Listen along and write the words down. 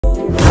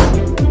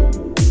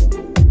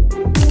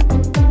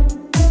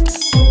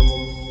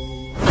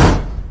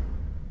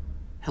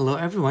Hello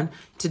everyone.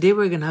 Today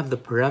we're going to have the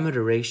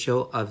parameter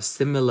ratio of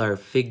similar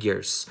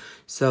figures.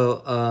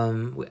 So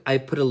I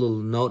put a little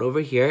note over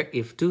here.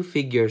 If two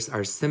figures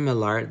are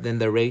similar, then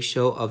the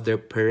ratio of their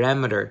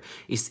parameter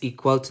is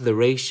equal to the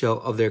ratio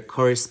of their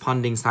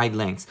corresponding side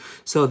lengths.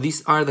 So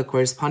these are the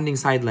corresponding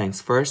side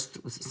lengths.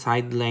 First,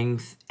 side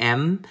length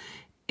M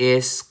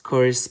is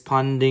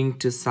corresponding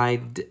to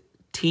side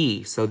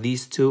T. So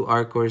these two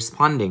are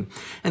corresponding.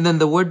 And then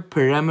the word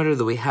parameter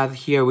that we have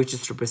here, which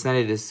is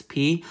represented as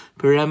P,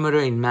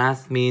 parameter in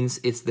math means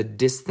it's the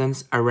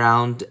distance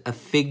around a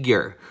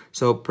figure.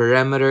 So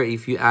parameter,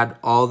 if you add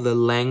all the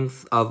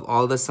length of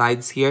all the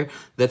sides here,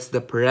 that's the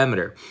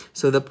parameter.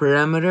 So the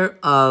parameter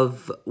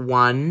of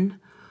 1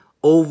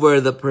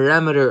 over the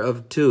parameter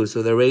of 2.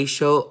 So the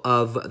ratio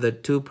of the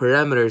two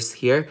parameters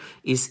here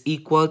is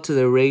equal to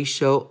the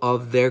ratio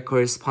of their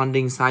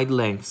corresponding side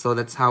length. So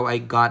that's how I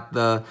got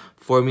the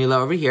formula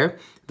over here,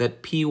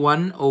 that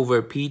P1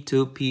 over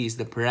P2, P is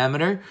the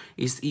parameter,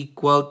 is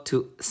equal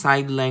to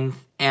side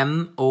length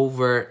M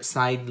over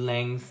side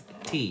length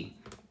T.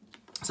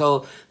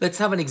 So let's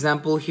have an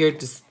example here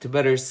to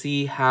better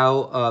see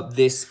how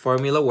this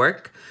formula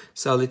works.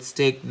 So let's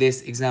take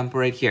this example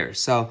right here.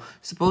 So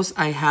suppose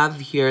I have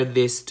here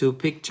these two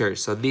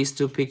pictures. So these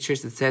two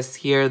pictures, it says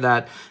here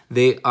that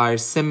they are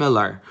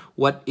similar.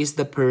 What is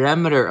the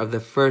parameter of the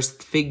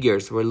first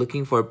figures? We're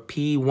looking for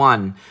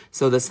P1.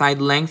 So the side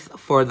length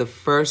for the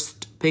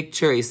first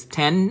picture is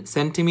 10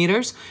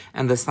 centimeters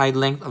and the side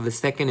length of the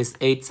second is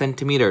 8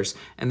 centimeters.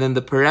 And then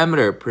the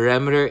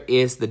parameter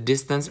is the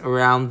distance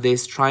around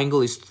this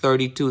triangle is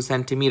 32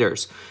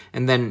 centimeters.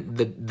 And then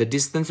the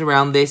distance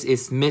around this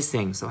is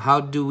missing. So how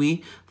do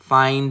we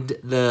find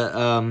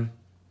the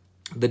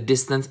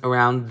distance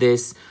around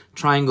this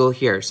triangle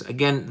here? So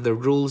again, the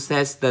rule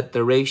says that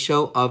the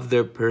ratio of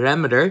the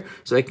parameter,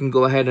 so I can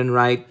go ahead and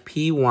write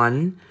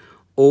P1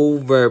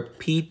 over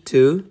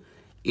P2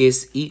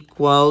 is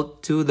equal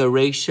to the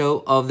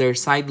ratio of their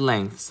side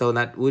length. So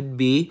that would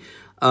be,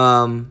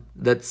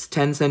 that's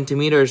 10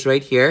 centimeters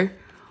right here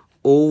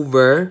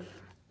over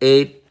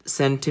 8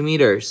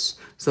 centimeters.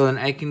 So then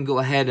I can go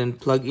ahead and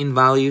plug in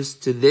values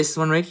to this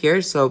one right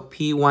here. So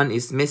P1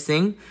 is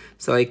missing.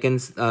 So I can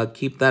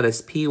keep that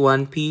as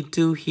P1.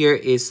 P2 here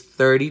is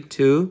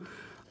 32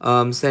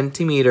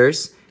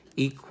 centimeters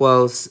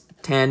equals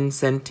 10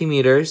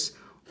 centimeters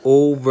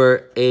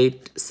over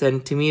 8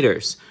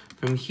 centimeters.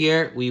 From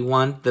here, we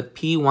want the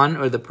P1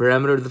 or the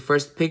parameter of the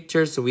first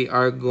picture. So we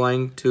are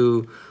going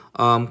to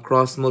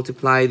cross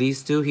multiply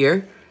these two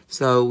here.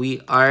 So we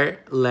are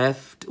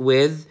left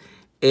with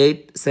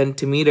 8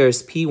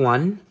 centimeters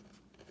P1.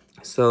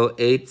 So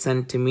 8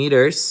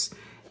 centimeters.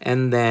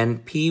 And then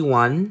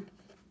P1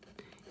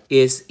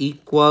 is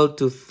equal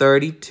to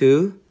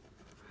 32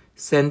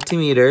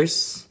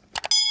 centimeters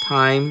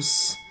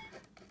times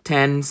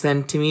 10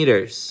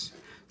 centimeters.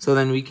 So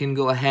then we can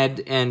go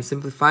ahead and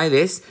simplify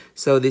this.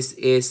 So this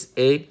is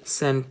 8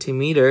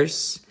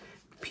 centimeters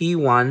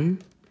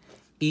P1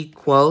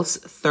 equals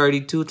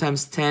 32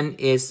 times 10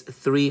 is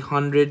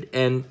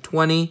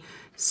 320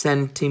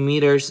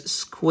 centimeters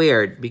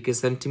squared, because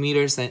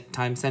centimeters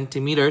times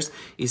centimeters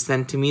is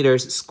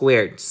centimeters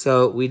squared.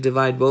 So we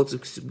divide both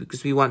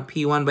because we want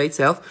P1 by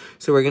itself.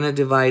 So we're going to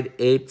divide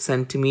 8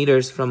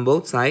 centimeters from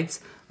both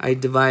sides. I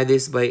divide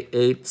this by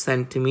 8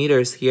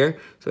 centimeters here.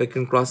 So I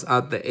can cross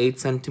out the 8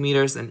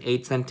 centimeters and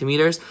 8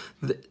 centimeters.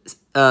 The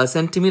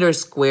centimeter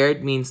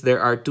squared means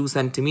there are 2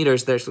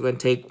 centimeters there. So I'm going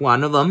to take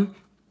one of them.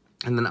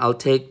 And then I'll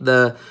take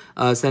the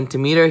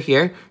centimeter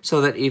here.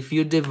 So that if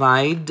you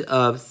divide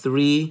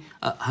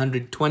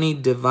 320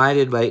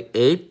 divided by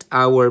 8,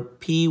 our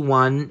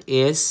P1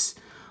 is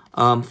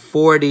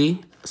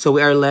 40. So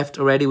we are left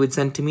already with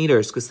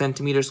centimeters, because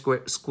centimeter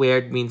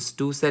squared means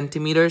 2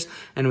 centimeters,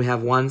 and we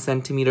have 1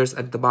 centimeters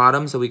at the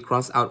bottom. So we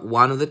cross out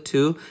one of the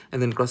two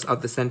and then cross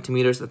out the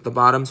centimeters at the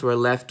bottom. So we're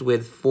left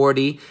with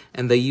 40,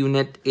 and the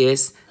unit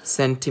is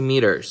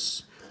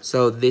centimeters.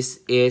 So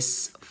this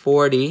is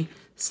 40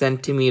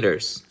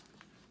 centimeters.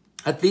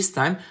 At this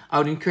time, I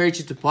would encourage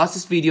you to pause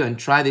this video and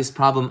try this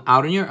problem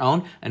out on your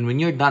own. And when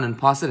you're done,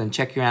 unpause it and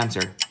check your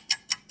answer.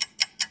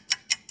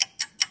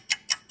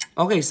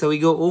 Okay, so we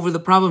go over the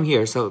problem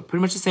here. So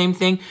pretty much the same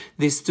thing.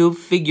 These two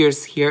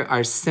figures here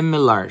are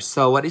similar.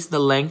 So what is the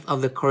length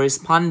of the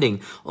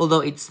corresponding? Although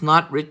it's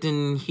not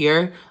written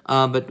here,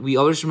 but we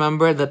always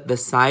remember that the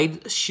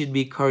sides should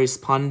be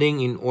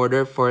corresponding in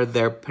order for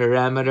their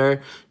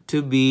parameter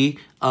to be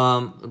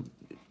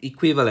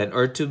equivalent,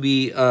 or to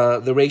be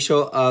the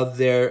ratio of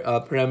their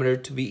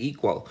parameter to be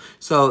equal.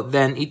 So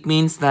then it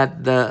means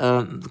that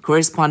the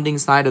corresponding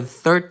side of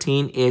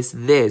 13 is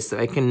this. So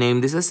I can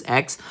name this as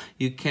X.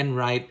 You can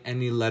write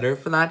any letter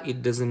for that.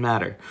 It doesn't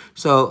matter.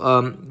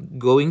 So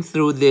going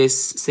through this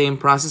same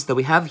process that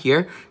we have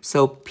here.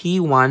 So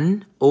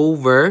P1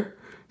 over,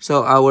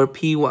 so our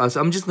P1, so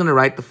I'm just going to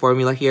write the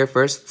formula here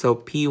first. So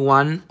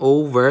P1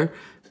 over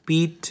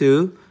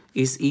P2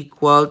 is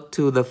equal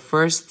to the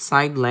first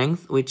side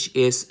length, which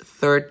is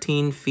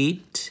 13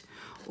 feet,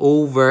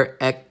 over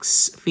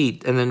x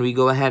feet. And then we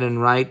go ahead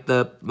and write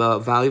the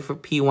value for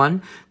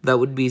P1. That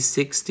would be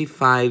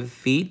 65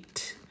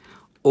 feet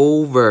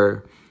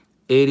over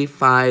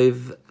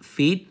 85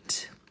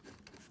 feet.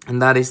 And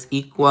that is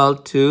equal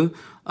to,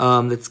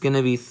 that's going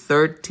to be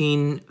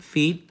 13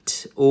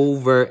 feet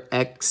over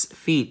x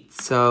feet.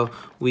 So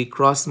we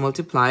cross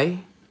multiply.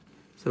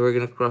 So we're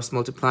going to cross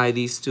multiply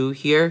these two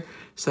here.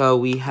 So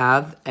we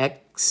have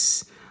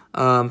x,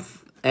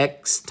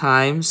 x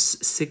times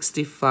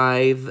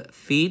 65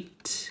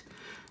 feet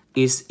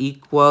is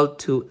equal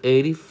to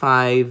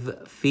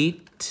 85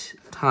 feet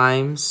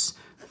times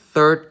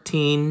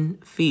 13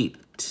 feet.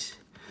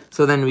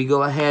 So then we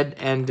go ahead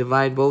and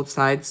divide both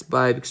sides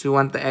by, because we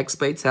want the x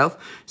by itself.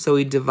 So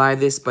we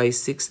divide this by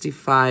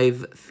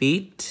 65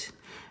 feet.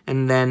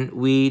 And then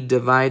we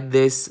divide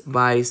this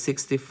by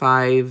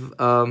 65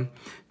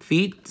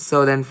 feet.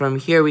 So then from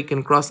here we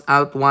can cross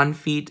out 1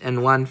 feet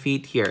and 1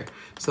 feet here.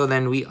 So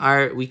then we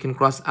can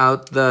cross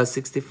out the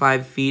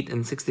 65 feet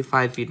and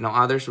 65 feet. Now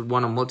others would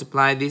want to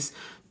multiply these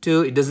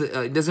two. It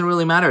doesn't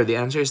really matter. The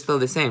answer is still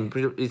the same.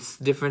 It's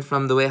different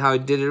from the way how I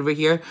did it over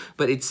here,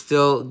 but it's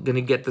still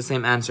gonna get the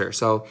same answer.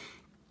 So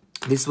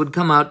this would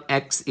come out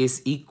x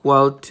is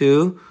equal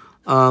to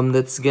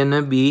that's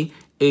gonna be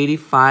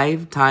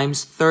 85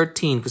 times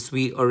 13, because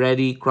we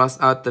already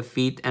crossed out the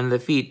feet and the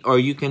feet. Or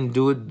you can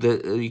do it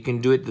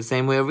the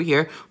same way over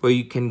here, where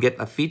you can get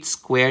a feet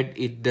squared.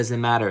 It doesn't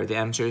matter. The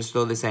answer is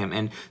still the same,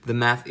 and the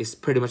math is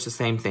pretty much the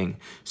same thing.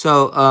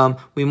 So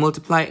we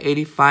multiply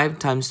 85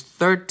 times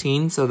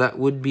 13, so that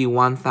would be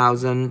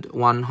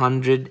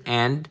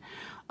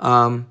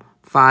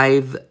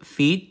 1,105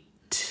 feet.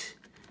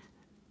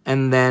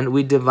 And then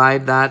we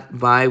divide that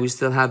by, we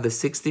still have the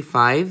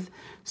 65.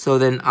 So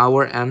then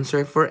our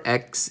answer for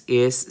x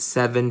is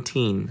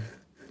 17.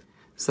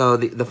 So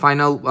the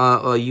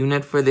final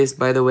unit for this,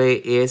 by the way,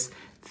 is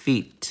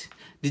feet.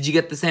 Did you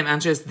get the same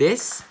answer as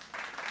this?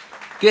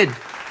 Good.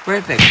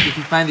 Perfect. If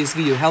you find this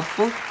video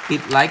helpful,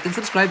 hit like and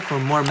subscribe for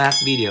more math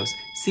videos.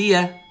 See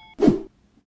ya!